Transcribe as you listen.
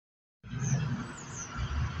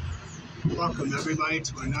Welcome everybody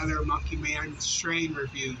to another Monkey Man Strain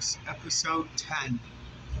Reviews, episode 10.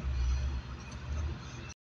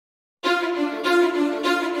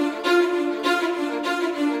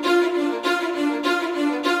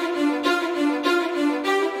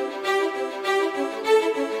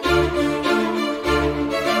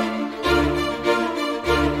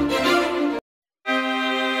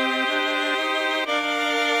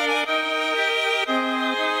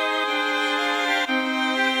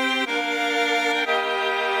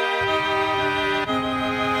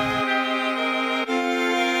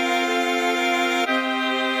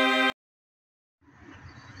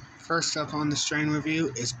 First up on the strain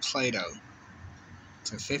review is Play-Doh.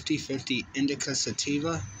 It's a 50-50 indica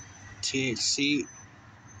sativa. THC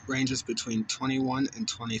ranges between 21 and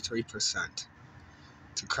 23%.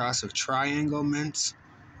 It's a cross of triangle mints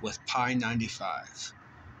with Pi 95.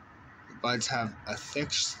 The buds have a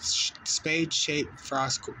thick spade-shaped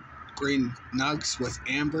frost green nugs with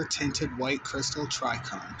amber tinted white crystal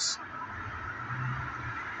trichomes.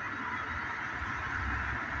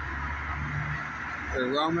 The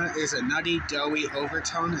aroma is a nutty, doughy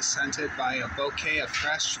overtone scented by a bouquet of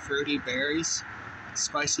fresh, fruity berries,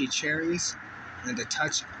 spicy cherries, and a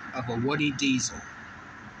touch of a woody diesel.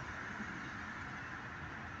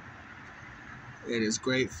 It is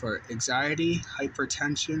great for anxiety,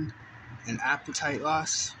 hypertension, and appetite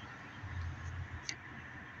loss.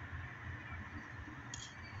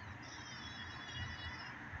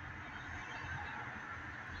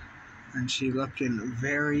 And she looking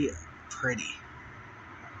very pretty.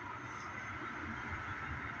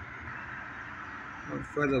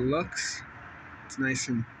 For the looks, it's nice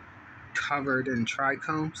and covered in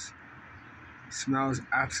trichomes. Smells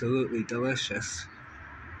absolutely delicious.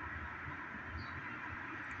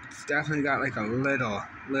 It's definitely got like a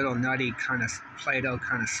little nutty kind of Play-Doh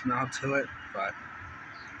kind of smell to it, but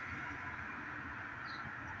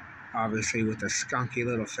obviously with a skunky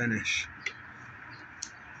little finish.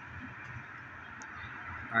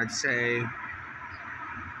 I'd say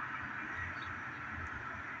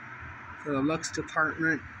for the looks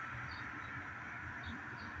department,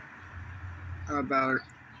 about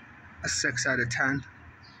a 6 out of 10.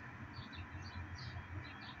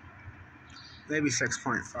 Maybe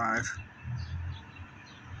 6.5.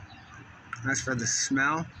 As for the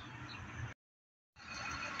smell,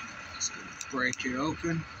 just gonna break it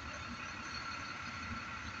open.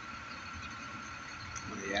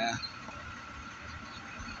 Oh yeah.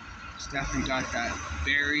 It's definitely got that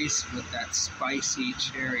berries with that spicy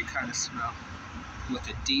cherry kind of smell with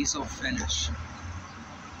a diesel finish.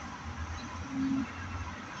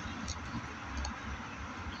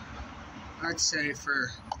 I'd say for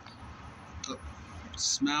the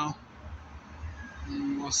smell,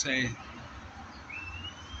 we'll say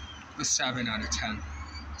a 7 out of 10.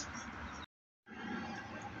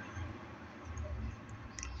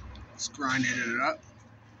 Just grinding it up.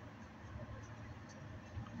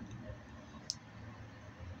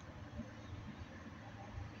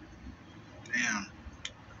 Damn.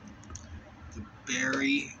 The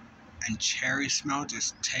berry and cherry smell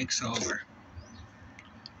just takes over.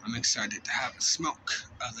 I'm excited to have a smoke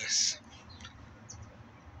of this.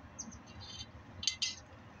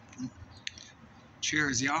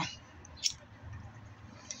 Cheers, y'all.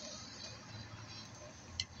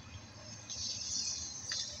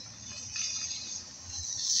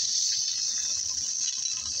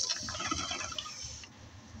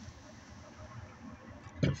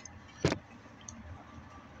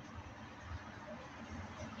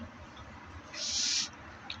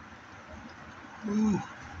 Ooh.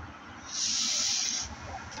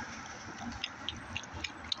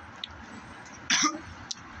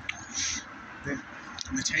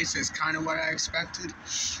 The taste is kind of what I expected,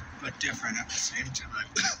 but different at the same time.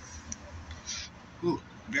 Ooh,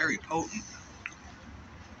 very potent.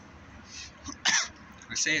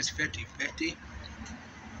 I say it's 50-50.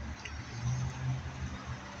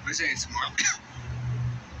 I say it's more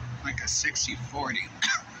like a 60-40.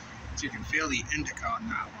 So you can feel the indica on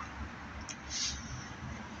that one.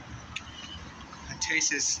 The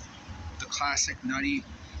taste is the classic nutty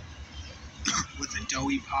with a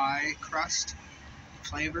doughy pie crust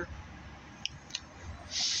flavor.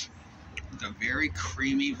 With a very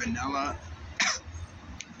creamy vanilla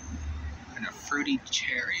and a fruity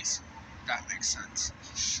cherries. If that makes sense.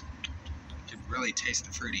 You can really taste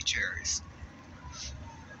the fruity cherries.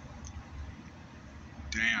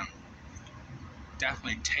 Damn.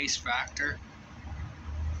 Definitely taste factor.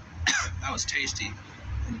 That was tasty.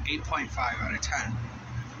 An 8.5 out of 10.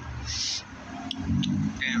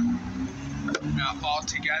 Damn. Now all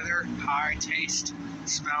together, high taste,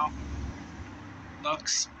 smell,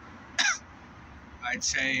 looks, I'd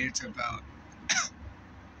say it's about,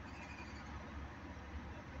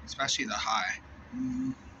 especially the high,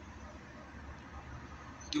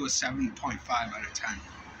 do a 7.5 out of 10.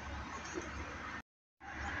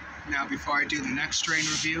 Now, before I do the next strain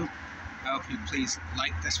review, I hope you please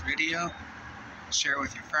like this video, share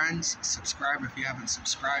with your friends, subscribe if you haven't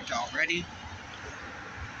subscribed already.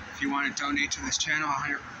 If you want to donate to this channel,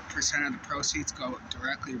 100% of the proceeds go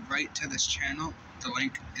directly right to this channel. The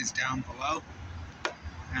link is down below.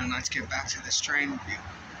 And let's get back to the strain review.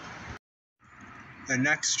 The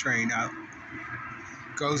next strain up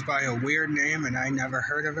goes by a weird name and I never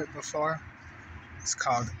heard of it before. It's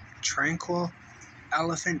called Tranquil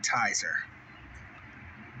Elephantizer.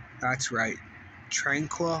 That's right,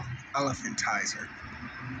 Tranquil Elephantizer.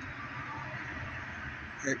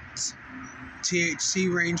 Its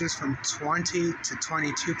THC ranges from 20 to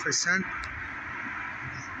 22%.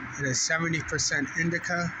 It is 70%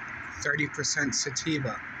 indica, 30%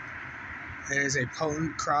 sativa. It is a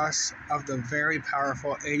potent cross of the very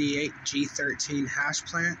powerful 88G13 hash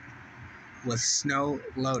plant with snow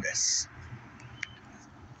lotus.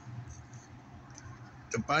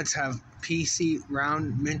 The buds have PC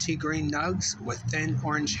round minty green nugs with thin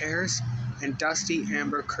orange hairs and dusty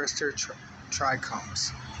amber crystal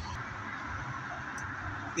trichomes.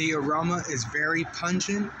 The aroma is very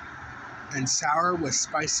pungent and sour with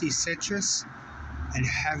spicy citrus and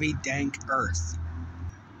heavy dank earth.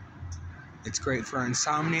 It's great for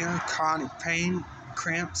insomnia, chronic pain,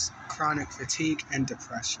 cramps, chronic fatigue, and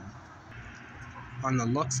depression. On the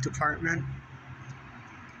looks department,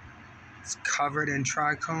 it's covered in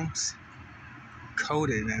trichomes,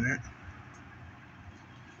 coated in it.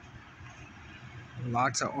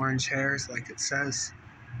 Lots of orange hairs, like it says.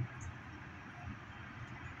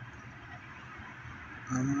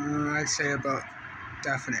 I'd say about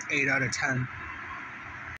definite 8 out of 10.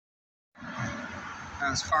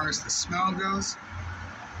 Now, as far as the smell goes,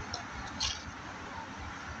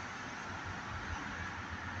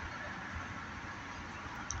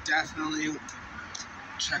 definitely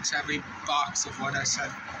checks every box of what I said,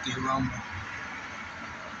 the aroma.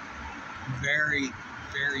 Very,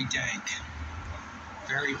 very dank.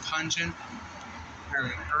 Very pungent,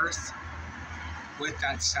 very earth, with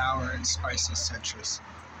that sour and spicy citrus.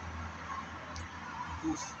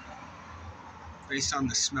 Oof. Based on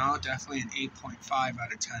the smell, definitely an 8.5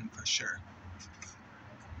 out of 10 for sure.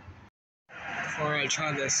 Before I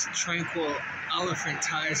try this Tranquil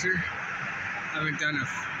Elephantizer, I haven't done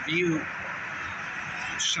a view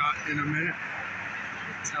shot in a minute.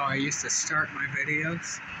 That's how I used to start my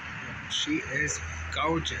videos. She is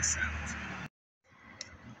gorgeous out.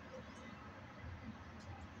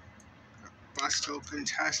 Bust open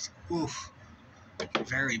test. Oof.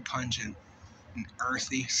 Very pungent and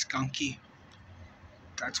earthy, skunky.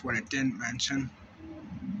 That's what it didn't mention.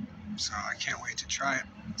 So I can't wait to try it.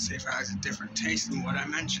 See if it has a different taste than what I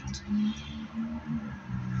mentioned.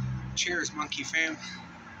 Cheers, monkey fam.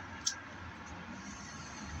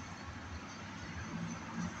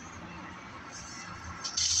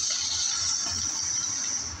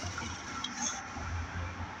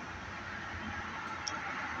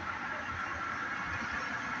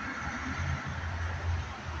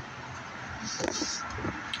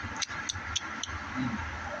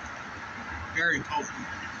 Very potent.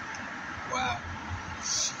 Wow.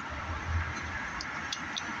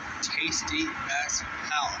 Tasty as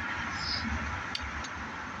hell.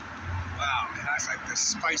 Wow, it has like this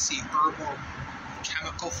spicy herbal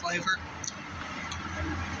chemical flavor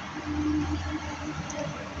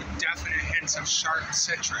with definite hints of sharp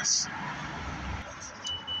citrus.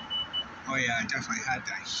 Oh yeah, I definitely had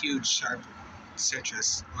that huge sharp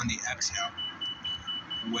citrus on the exhale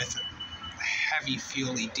with a heavy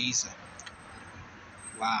fuely diesel.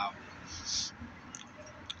 Wow.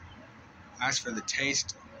 As for the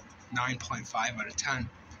taste, 9.5 out of 10.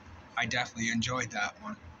 I definitely enjoyed that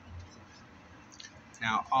one.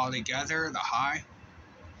 Now, all together, the high.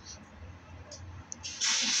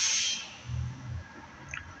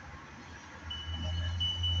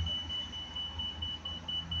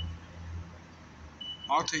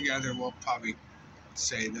 Altogether, we'll probably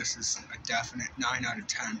say this is a definite 9 out of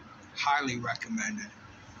 10. Highly recommended.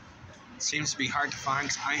 Seems to be hard to find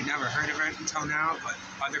because I ain't never heard of it until now, but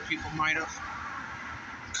other people might have.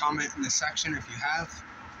 Comment in the section if you have.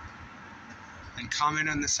 And comment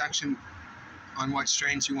in the section on what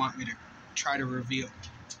strains you want me to try to review.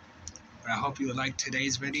 But I hope you liked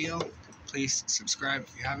today's video. Please subscribe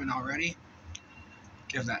if you haven't already.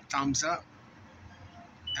 Give that thumbs up.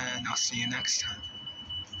 And I'll see you next time.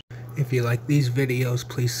 If you like these videos,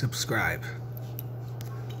 please subscribe.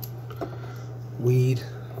 Weed.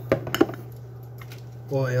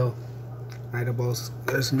 oil, edibles.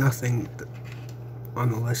 There's nothing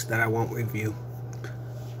on the list that I won't review.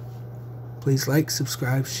 Please like,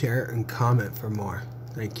 subscribe, share, and comment for more.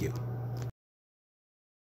 Thank you.